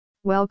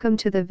Welcome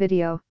to the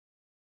video.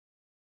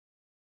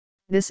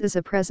 This is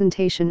a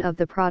presentation of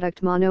the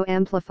product Mono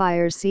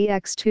Amplifiers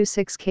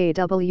CX26kW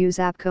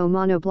Zapco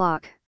Mono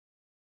Block.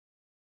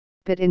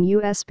 Buit-in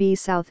USB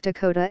South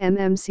Dakota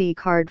MMC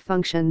card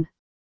function.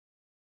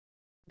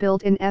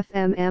 Built-in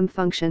FMM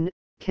function,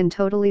 can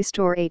totally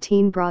store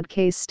 18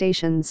 broadcase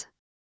stations.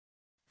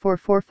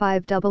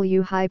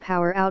 445W high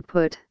power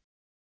output.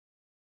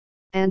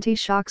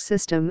 Anti-shock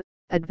system,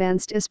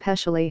 advanced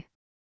especially.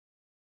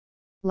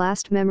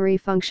 Last memory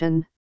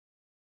function.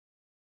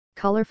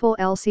 Colorful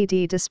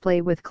LCD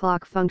display with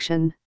clock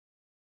function.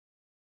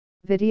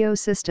 Video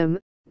system,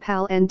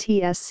 PAL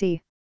NTSC.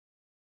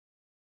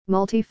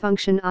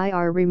 Multi-function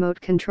IR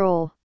remote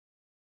control.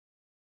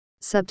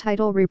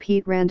 Subtitle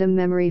repeat random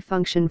memory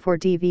function for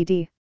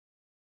DVD.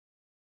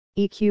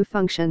 EQ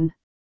function.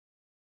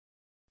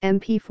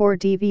 MP4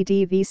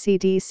 DVD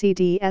VCD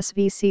CD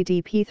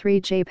SVCD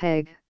P3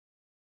 JPEG.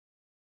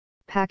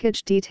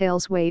 Package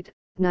details: weight,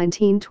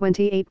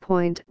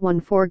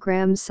 1928.14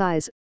 grams.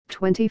 Size,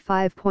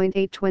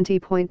 25.8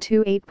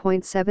 20.2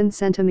 8.7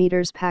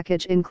 centimeters.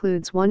 Package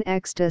includes 1X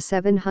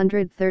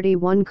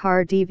Da731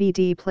 car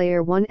DVD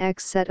player,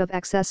 1X set of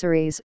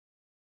accessories.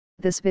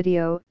 This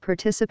video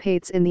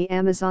participates in the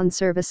Amazon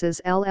Services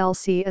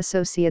LLC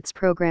Associates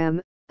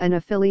Program, an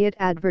affiliate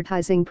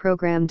advertising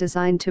program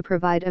designed to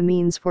provide a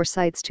means for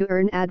sites to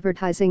earn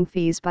advertising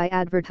fees by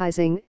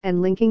advertising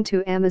and linking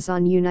to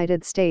Amazon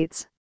United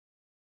States.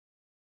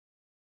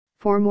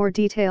 For more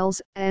details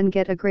and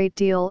get a great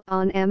deal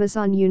on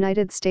Amazon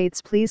United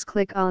States, please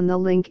click on the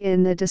link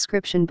in the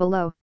description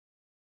below.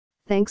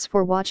 Thanks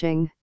for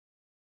watching.